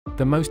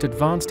The most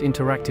advanced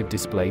interactive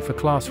display for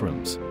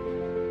classrooms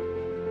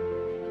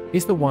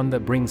is the one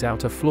that brings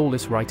out a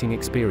flawless writing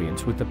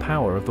experience with the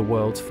power of the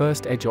world's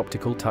first edge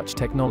optical touch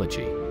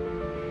technology.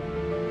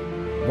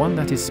 One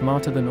that is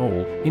smarter than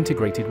all,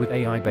 integrated with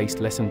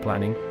AI-based lesson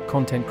planning,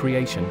 content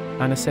creation,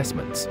 and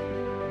assessments.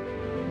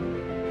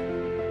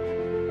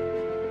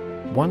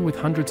 One with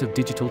hundreds of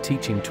digital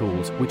teaching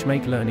tools which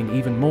make learning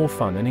even more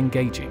fun and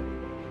engaging.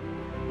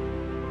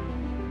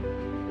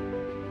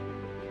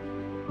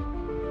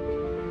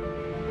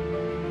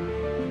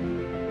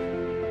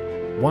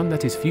 One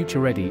that is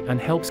future-ready and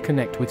helps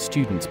connect with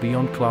students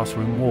beyond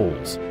classroom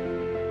walls.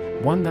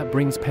 One that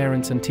brings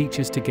parents and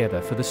teachers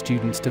together for the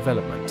students'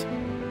 development.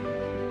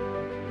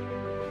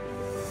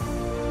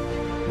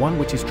 One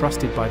which is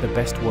trusted by the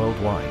best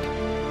worldwide.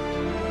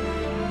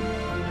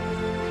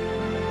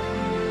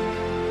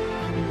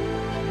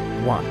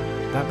 One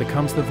that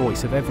becomes the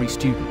voice of every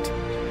student.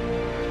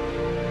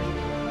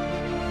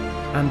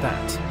 And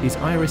that is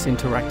EyeRIS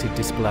Interactive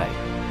Display,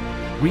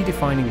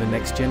 redefining the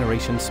next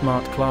generation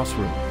smart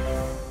classroom.